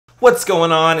What's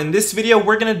going on? In this video,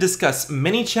 we're going to discuss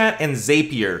ManyChat and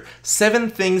Zapier. 7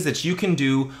 things that you can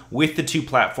do with the two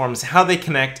platforms, how they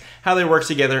connect, how they work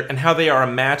together, and how they are a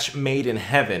match made in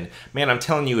heaven. Man, I'm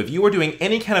telling you, if you are doing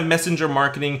any kind of messenger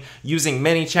marketing using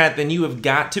ManyChat, then you have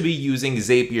got to be using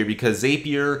Zapier because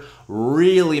Zapier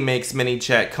really makes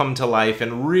ManyChat come to life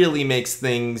and really makes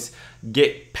things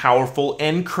get powerful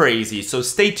and crazy. So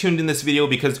stay tuned in this video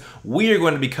because we are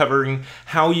going to be covering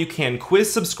how you can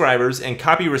quiz subscribers and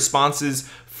copy responses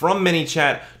from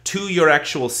ManyChat to your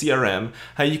actual CRM,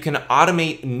 how you can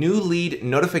automate new lead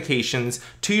notifications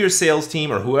to your sales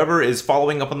team or whoever is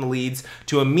following up on the leads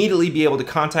to immediately be able to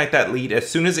contact that lead as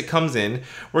soon as it comes in.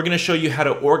 We're going to show you how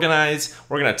to organize.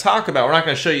 We're not going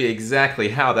to show you exactly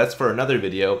how, that's for another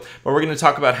video, but we're going to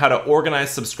talk about how to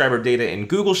organize subscriber data in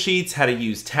Google Sheets, how to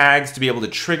use tags to be able to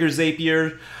trigger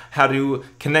Zapier, how to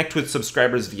connect with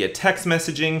subscribers via text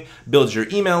messaging, build your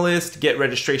email list, get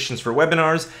registrations for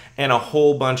webinars, and a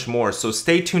whole bunch more. So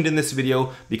stay tuned in this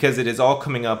video because it is all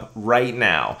coming up right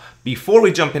now. Before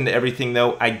we jump into everything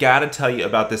though, I gotta tell you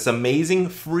about this amazing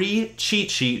free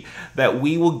cheat sheet that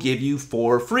we will give you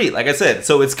for free. Like I said,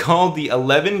 so it's called the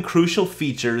 11 crucial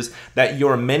features that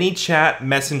your ManyChat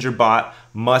messenger bot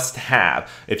must have.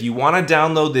 If you want to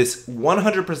download this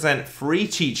 100% free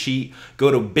cheat sheet, go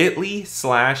to bit.ly/MC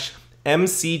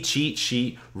cheat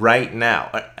sheet right now.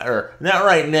 Or not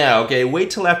right now, okay?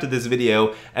 Wait till after this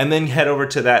video and then head over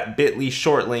to that bit.ly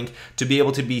short link to be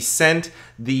able to be sent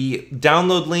the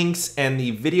download links and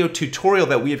the video tutorial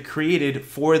that we have created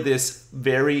for this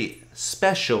very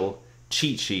special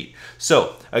cheat sheet.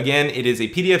 So again, it is a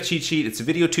PDF cheat sheet. It's a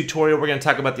video tutorial. We're going to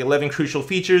talk about the 11 crucial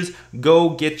features.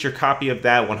 Go get your copy of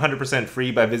that 100% free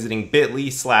by visiting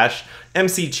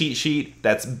bit.ly/MC cheat sheet.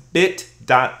 That's bit.ly/MC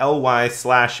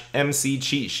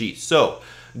cheat sheet. So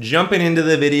jumping into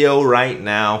the video right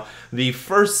now, the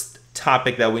first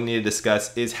topic that we need to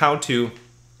discuss is how to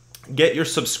get your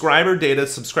subscriber data,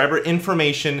 subscriber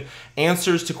information,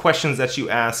 answers to questions that you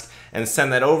ask, and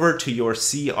send that over to your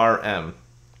CRM.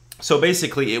 So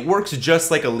basically, it works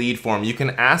just like a lead form. You can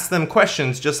ask them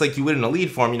questions just like you would in a lead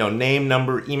form, you know, name,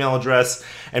 number, email address,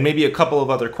 and maybe a couple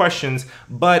of other questions,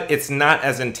 but it's not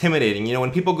as intimidating. You know, when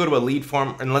people go to a lead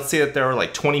form, and let's say that there are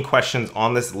like 20 questions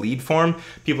on this lead form,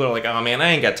 people are like, oh man,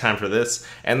 I ain't got time for this,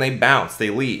 and they bounce,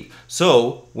 they leave.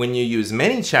 So when you use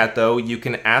ManyChat though, you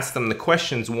can ask them the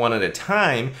questions one at a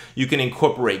time. You can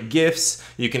incorporate GIFs,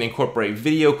 you can incorporate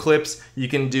video clips, you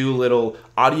can do little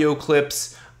audio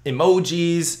clips,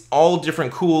 emojis, all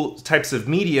different cool types of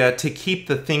media to keep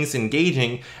the things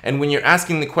engaging. And when you're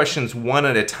asking the questions one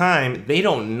at a time, they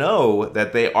don't know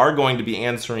that they are going to be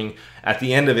answering at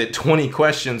the end of it 20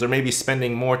 questions or maybe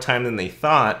spending more time than they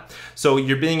thought. So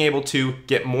you're being able to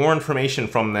get more information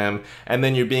from them, and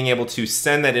then you're being able to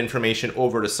send that information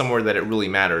over to somewhere that it really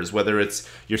matters, whether it's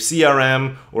your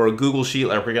CRM or a Google Sheet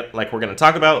like we're going to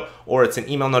talk about, or it's an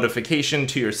email notification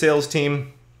to your sales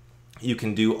team. You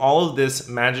can do all of this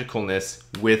magicalness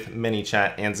with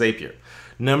ManyChat and Zapier.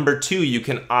 Number 2, you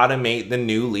can automate the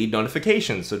new lead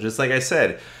notifications. So just like I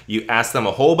said, you ask them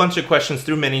a whole bunch of questions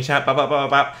through ManyChat, blah, blah, blah,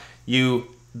 blah.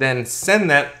 You then send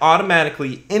that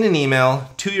automatically in an email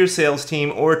to your sales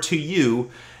team or to you.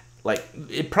 Like,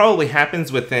 it probably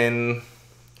happens within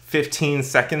 15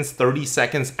 seconds, 30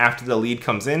 seconds after the lead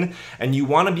comes in, and you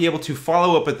want to be able to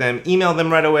follow up with them, email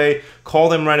them right away, call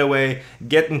them right away,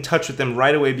 get in touch with them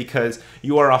right away, because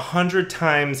you are 100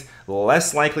 times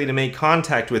less likely to make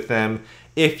contact with them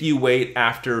if you wait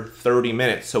after 30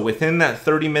 minutes. So within that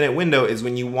 30-minute window is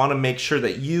when you want to make sure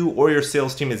that you or your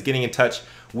sales team is getting in touch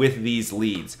with these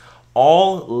leads.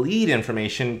 All lead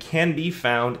information can be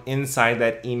found inside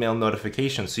that email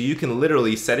notification. So you can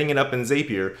literally, setting it up in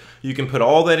Zapier, you can put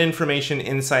all that information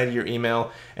inside your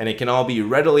email and it can all be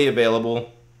readily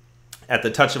available at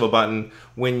the touch of a button.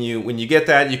 When you get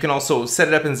that, you can also set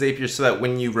it up in Zapier so that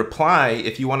when you reply,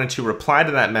 if you wanted to reply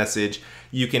to that message,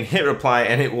 you can hit reply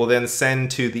and it will then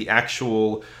send to the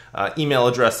actual email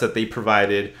address that they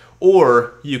provided,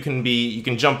 or you can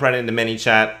jump right into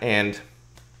ManyChat and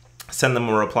send them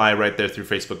a reply right there through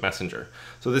Facebook Messenger.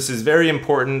 So this is very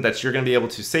important that you're going to be able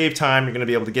to save time. You're going to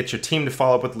be able to get your team to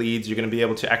follow up with leads. You're going to be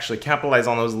able to actually capitalize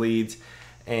on those leads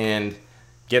and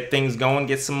get things going,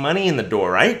 get some money in the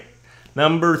door, right?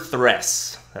 Number 3,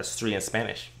 that's 3 in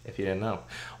Spanish, if you didn't know.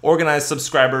 Organize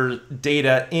subscriber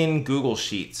data in Google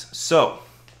Sheets. So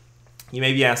You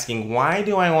may be asking, why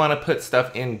do I want to put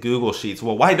stuff in Google Sheets?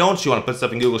 Well, why don't you want to put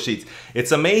stuff in Google Sheets?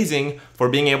 It's amazing for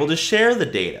being able to share the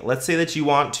data. Let's say that you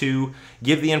want to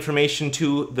give the information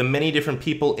to the many different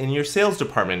people in your sales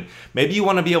department. Maybe you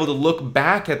want to be able to look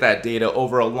back at that data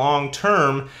over a long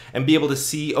term and be able to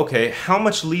see, okay, how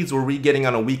much leads were we getting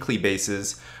on a weekly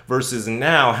basis versus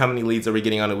now, how many leads are we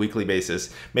getting on a weekly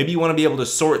basis? Maybe you want to be able to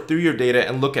sort through your data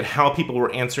and look at how people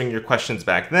were answering your questions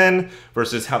back then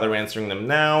versus how they're answering them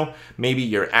now. Maybe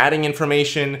you're adding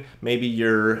information, maybe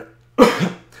you're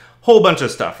whole bunch of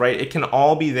stuff, right? It can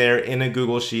all be there in a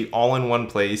Google Sheet, all in one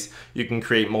place. You can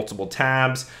create multiple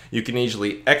tabs. You can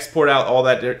easily export out all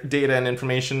that data and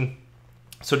information.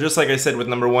 So just like I said with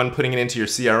number one, putting it into your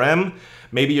CRM,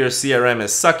 maybe your CRM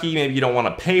is sucky, maybe you don't want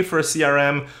to pay for a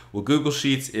CRM. Well, Google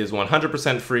Sheets is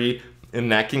 100% free,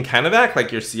 and that can kind of act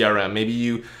like your CRM.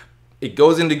 Maybe it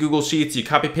goes into Google Sheets, you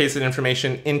copy paste that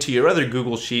information into your other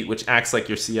Google Sheet, which acts like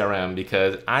your CRM,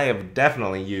 because I have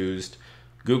definitely used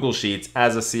Google Sheets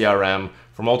as a CRM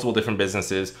for multiple different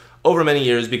businesses over many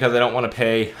years because I don't want to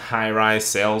pay high-rise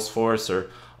Salesforce or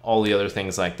all the other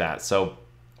things like that. So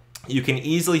you can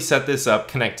easily set this up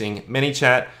connecting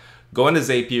ManyChat, go into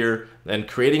Zapier, then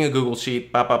creating a Google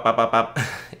Sheet, bop, bop, bop, bop, bop.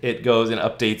 It goes and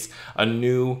updates a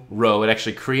new row. It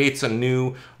actually creates a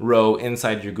new row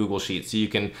inside your Google Sheet. So you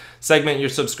can segment your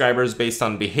subscribers based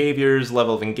on behaviors,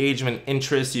 level of engagement,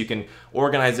 interests. You can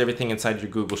organize everything inside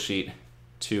your Google Sheet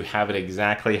to have it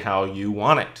exactly how you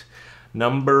want it.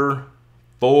 Number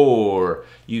 4,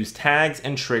 use tags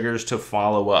and triggers to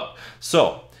follow up.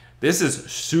 So this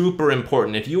is super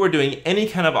important. If you are doing any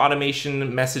kind of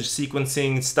automation, message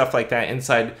sequencing, stuff like that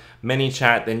inside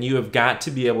ManyChat, then you have got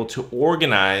to be able to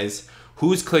organize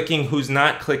who's clicking, who's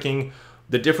not clicking,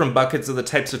 the different buckets of the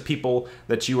types of people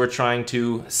that you are trying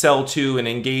to sell to and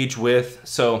engage with.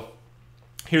 So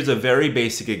here's a very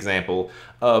basic example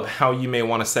of how you may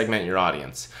want to segment your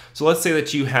audience. So let's say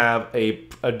that you have a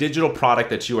digital product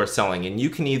that you are selling, and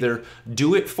you can either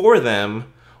do it for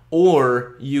them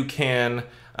or you can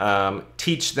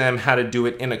teach them how to do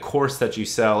it in a course that you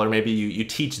sell, or maybe you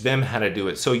teach them how to do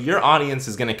it. So your audience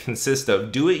is going to consist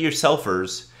of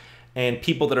do-it-yourselfers and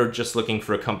people that are just looking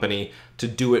for a company to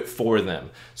do it for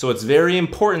them. So it's very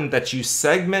important that you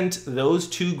segment those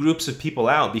two groups of people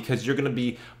out, because you're gonna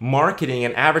be marketing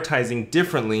and advertising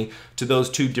differently to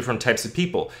those two different types of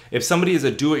people. If somebody is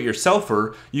a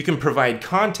do-it-yourselfer, you can provide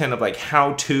content of like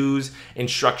how-tos,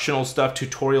 instructional stuff,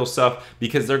 tutorial stuff,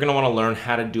 because they're gonna wanna learn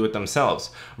how to do it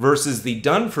themselves. Versus the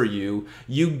done-for-you,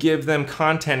 you give them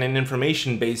content and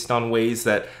information based on ways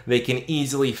that they can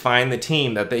easily find the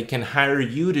team, that they can hire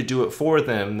you to do it for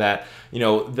them, that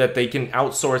that they can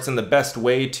outsource in the best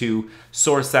way to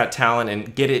source that talent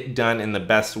and get it done in the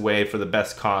best way for the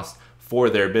best cost for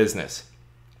their business.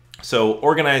 So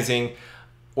organizing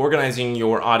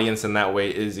your audience in that way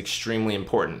is extremely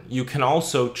important. You can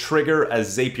also trigger a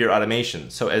Zapier automation.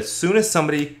 So as soon as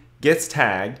somebody gets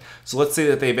tagged, so let's say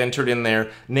that they've entered in their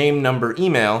name, number,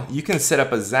 email, you can set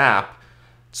up a Zap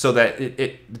so that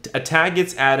a tag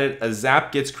gets added, a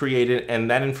Zap gets created,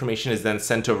 and that information is then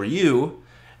sent over you.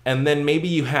 And then maybe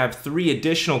you have 3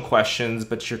 additional questions,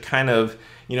 but you're kind of,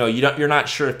 you're not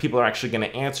sure if people are actually going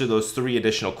to answer those 3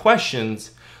 additional questions.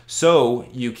 So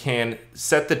you can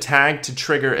set the tag to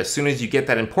trigger as soon as you get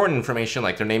that important information,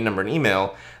 like their name, number, and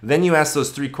email. Then you ask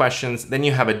those 3 questions. Then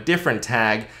you have a different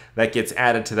tag that gets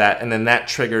added to that, and then that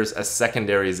triggers a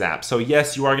secondary Zap. So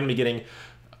yes, you're going to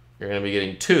be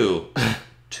getting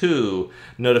 2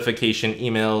 notification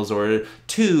emails, or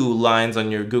 2 lines on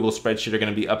your Google spreadsheet are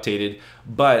going to be updated,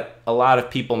 but a lot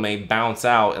of people may bounce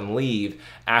out and leave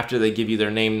after they give you their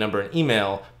name, number, and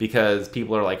email, because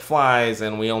people are like flies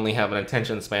and we only have an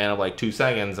attention span of like 2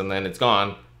 seconds and then it's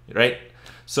gone, right?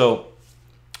 So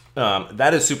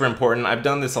that is super important. I've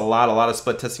done this a lot of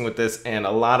split testing with this, and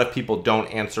a lot of people don't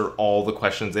answer all the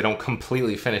questions. They don't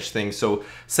completely finish things. So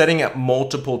setting up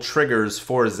multiple triggers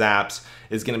for Zaps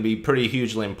is going to be pretty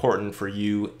hugely important for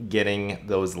you getting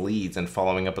those leads and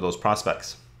following up with those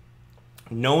prospects.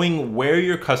 Knowing where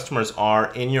your customers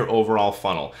are in your overall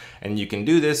funnel. And you can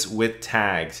do this with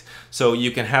tags. So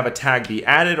you can have a tag be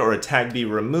added or a tag be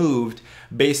removed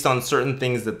based on certain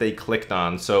things that they clicked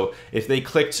on. So if they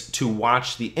clicked to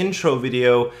watch the intro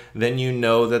video, then you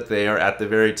know that they are at the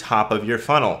very top of your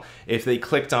funnel. If they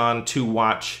clicked on to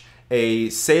watch a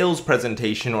sales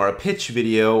presentation or a pitch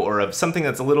video or of something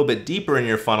that's a little bit deeper in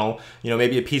your funnel,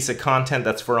 maybe a piece of content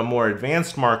that's for a more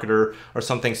advanced marketer or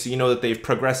something, so you know that they've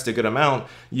progressed a good amount,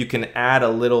 you can add a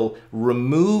little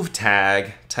remove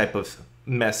tag type of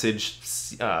message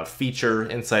feature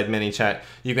inside ManyChat.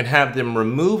 You can have them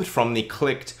removed from the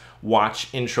clicked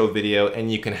watch intro video,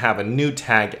 and you can have a new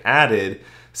tag added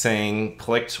saying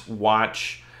clicked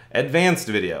watch advanced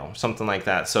video, something like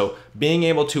that. So being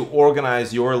able to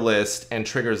organize your list and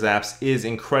trigger zaps is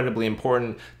incredibly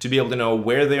important to be able to know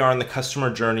where they are in the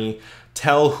customer journey,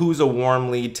 tell who's a warm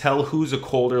lead, tell who's a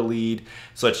colder lead,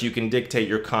 so that you can dictate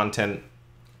your content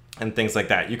and things like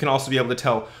that. You can also be able to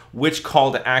tell which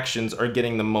call to actions are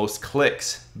getting the most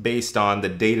clicks based on the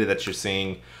data that you're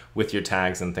seeing with your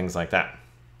tags and things like that.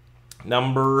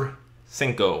 Number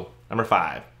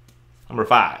five,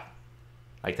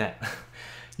 like that.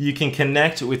 You can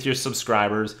connect with your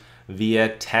subscribers via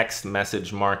text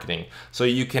message marketing. So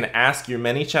you can ask your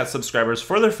ManyChat subscribers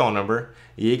for their phone number,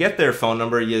 you get their phone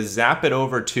number, you zap it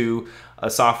over to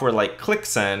a software like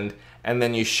ClickSend, and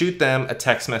then you shoot them a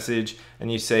text message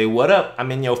and you say, "What up?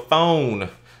 I'm in your phone."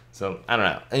 So I don't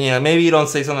know, you know, maybe you don't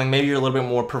say something, maybe you're a little bit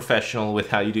more professional with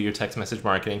how you do your text message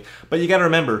marketing, but you gotta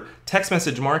remember, text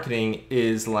message marketing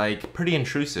is like pretty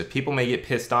intrusive. People may get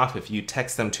pissed off if you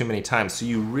text them too many times. So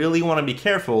you really wanna be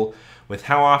careful with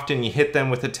how often you hit them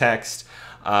with a text,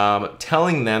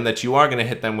 telling them that you are gonna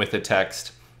hit them with a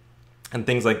text and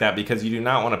things like that, because you do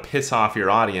not wanna piss off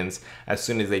your audience as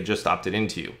soon as they just opted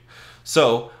into you.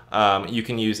 So you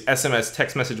can use SMS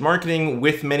text message marketing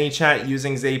with ManyChat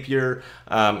using Zapier.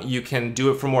 You can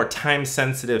do it for more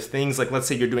time-sensitive things, like let's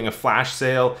say you're doing a flash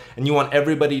sale and you want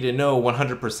everybody to know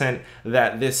 100%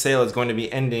 that this sale is going to be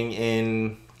ending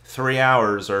in 3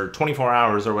 hours or 24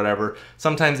 hours or whatever.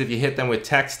 Sometimes if you hit them with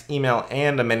text, email,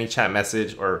 and a ManyChat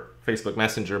message or Facebook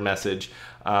Messenger message,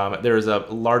 there's a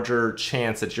larger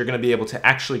chance that you're going to be able to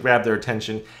actually grab their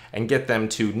attention and get them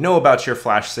to know about your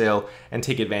flash sale and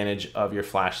take advantage of your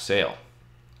flash sale.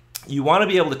 You want to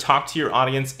be able to talk to your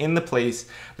audience in the place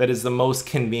that is the most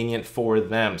convenient for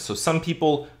them. So some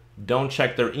people don't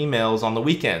check their emails on the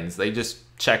weekends. They just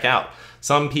check out.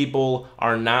 Some people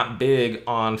are not big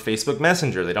on Facebook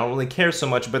Messenger. They don't really care so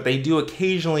much, but they do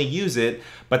occasionally use it,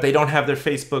 but they don't have their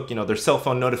Facebook, you know, their cell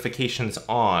phone notifications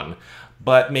on.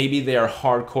 But maybe they are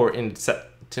hardcore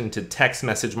into text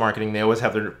message marketing. They always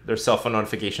have their cell phone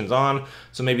notifications on,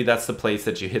 so maybe that's the place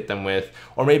that you hit them with.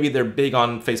 Or maybe they're big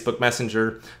on Facebook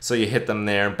Messenger, so you hit them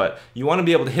there. But you want to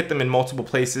be able to hit them in multiple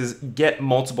places, get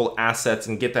multiple assets,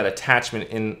 and get that attachment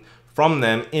from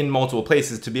them in multiple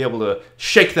places to be able to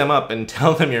shake them up and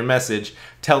tell them your message,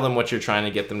 tell them what you're trying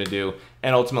to get them to do,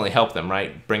 and ultimately help them,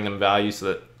 right? Bring them value so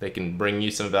that they can bring you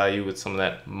some value with some of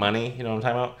that money, you know what I'm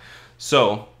talking about?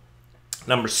 So,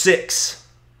 number six.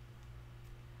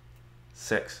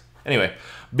 Anyway,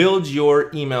 build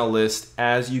your email list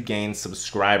as you gain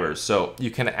subscribers. So you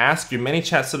can ask your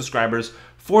ManyChat subscribers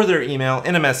for their email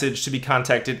in a message to be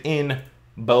contacted in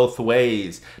both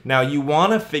ways. Now you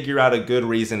want to figure out a good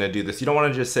reason to do this. You don't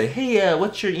want to just say, "Hey,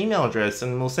 what's your email address?"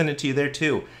 and we'll send it to you there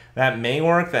too. That may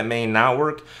work, that may not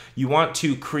work. You want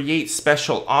to create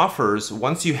special offers.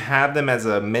 Once you have them as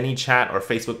a ManyChat or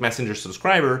Facebook Messenger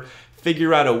subscriber,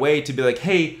 figure out a way to be like,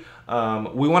 "Hey,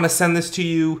 we want to send this to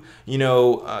you,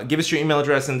 give us your email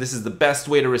address and this is the best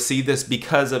way to receive this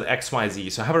because of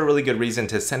XYZ. So have a really good reason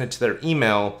to send it to their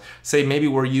email. Say maybe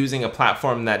we're using a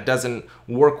platform that doesn't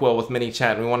work well with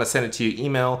ManyChat and we want to send it to your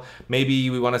email. Maybe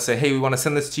we want to say, hey, we want to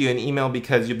send this to you in email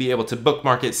because you'll be able to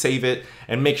bookmark it, save it,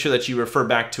 and make sure that you refer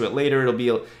back to it later. It'll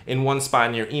be in one spot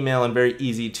in your email and very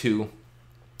easy to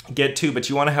get to, but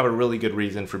you want to have a really good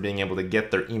reason for being able to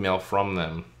get their email from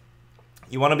them.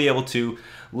 You want to be able to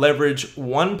leverage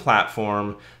one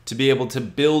platform to be able to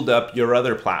build up your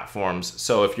other platforms.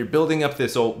 So if you're building up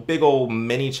this big old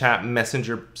ManyChat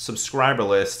Messenger subscriber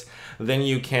list, then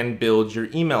you can build your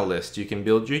email list. You can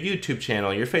build your YouTube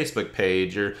channel, your Facebook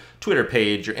page, your Twitter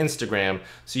page, your Instagram.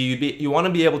 So you want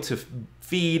to be able to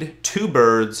feed two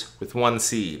birds with one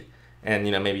seed. And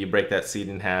maybe you break that seed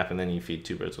in half and then you feed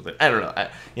two birds with it. I don't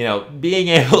know. Being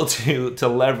able to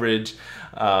leverage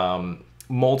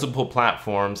multiple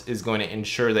platforms is going to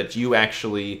ensure that you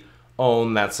actually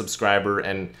own that subscriber.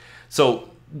 And so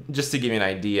just to give you an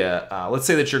idea, let's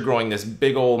say that you're growing this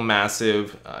big old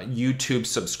massive YouTube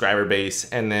subscriber base,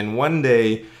 and then one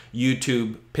day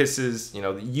YouTube pisses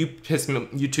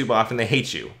YouTube off and they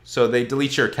hate you. So they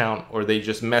delete your account or they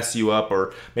just mess you up,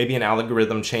 or maybe an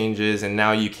algorithm changes and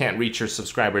now you can't reach your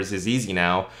subscribers as easy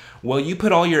now. Well, you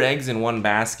put all your eggs in one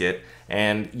basket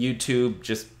and YouTube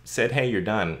just said, hey, you're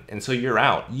done. And so you're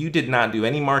out. You did not do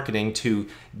any marketing to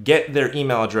get their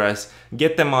email address,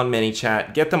 get them on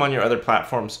ManyChat, get them on your other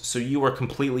platforms. So you are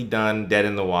completely done, dead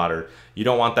in the water. You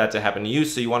don't want that to happen to you.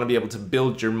 So you want to be able to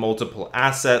build your multiple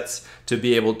assets to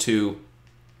be able to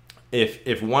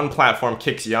If one platform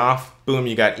kicks you off, boom,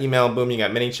 you got email, boom, you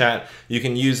got ManyChat. You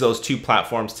can use those 2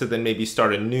 platforms to then maybe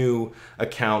start a new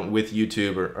account with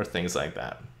YouTube or things like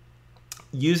that.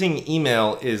 Using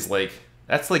email is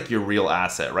that's like your real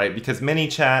asset, right? Because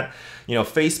ManyChat,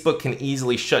 Facebook can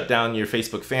easily shut down your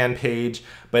Facebook fan page,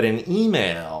 but an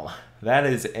email, that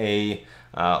is a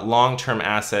long-term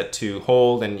asset to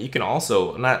hold. And you can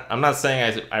also, I'm not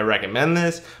saying I recommend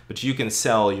this, but you can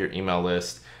sell your email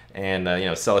list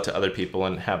and sell it to other people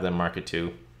and have them market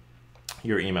to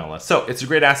your email list. So it's a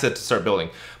great asset to start building.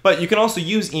 But you can also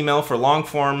use email for long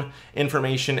form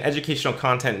information, educational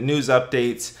content, news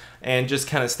updates, and just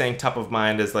kind of staying top of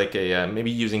mind as like maybe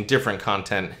using different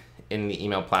content in the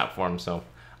email platform. So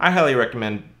I highly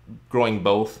recommend growing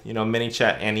both,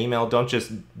 ManyChat and email. Don't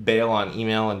just bail on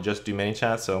email and just do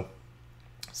ManyChat. So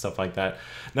stuff like that.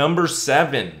 Number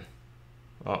 7.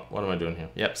 Oh, what am I doing here?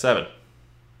 Yep, 7.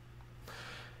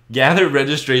 Gather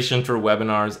registration for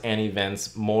webinars and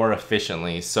events more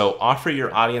efficiently. So offer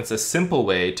your audience a simple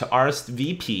way to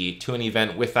RSVP to an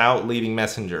event without leaving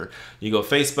Messenger. You go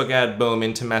Facebook ad, boom,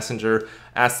 into Messenger,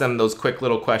 ask them those quick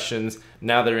little questions.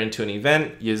 Now they're into an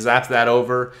event. You zap that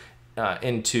over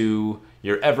into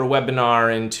your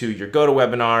EverWebinar, into your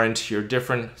GoToWebinar, into your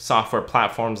different software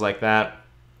platforms like that.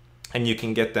 And you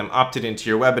can get them opted into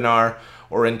your webinar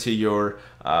or into your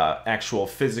actual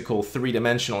physical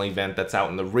 3-dimensional event that's out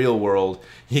in the real world.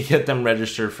 You get them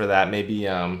registered for that, maybe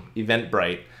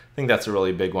Eventbrite. I think that's a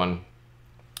really big one.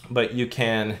 But you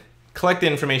can collect the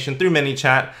information through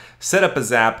ManyChat, set up a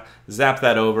zap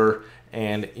that over,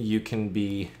 and you can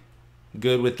be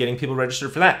good with getting people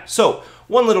registered for that. So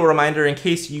one little reminder in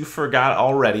case you forgot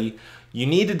already, you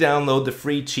need to download the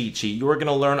free cheat sheet. You are going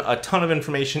to learn a ton of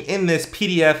information in this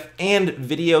PDF and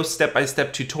video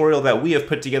step-by-step tutorial that we have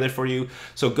put together for you.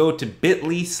 So go to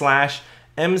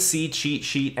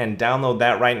bit.ly/MC-cheat-sheet and download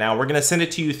that right now. We're going to send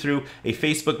it to you through a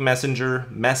Facebook Messenger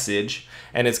message,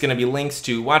 and it's going to be links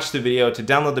to watch the video, to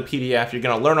download the PDF. You're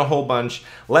going to learn a whole bunch.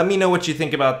 Let me know what you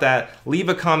think about that. Leave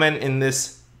a comment in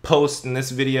this post, in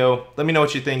this video. Let me know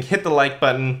what you think. Hit the like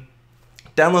button.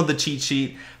 Download the cheat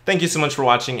sheet. Thank you so much for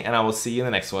watching, and I will see you in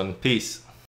the next one. Peace.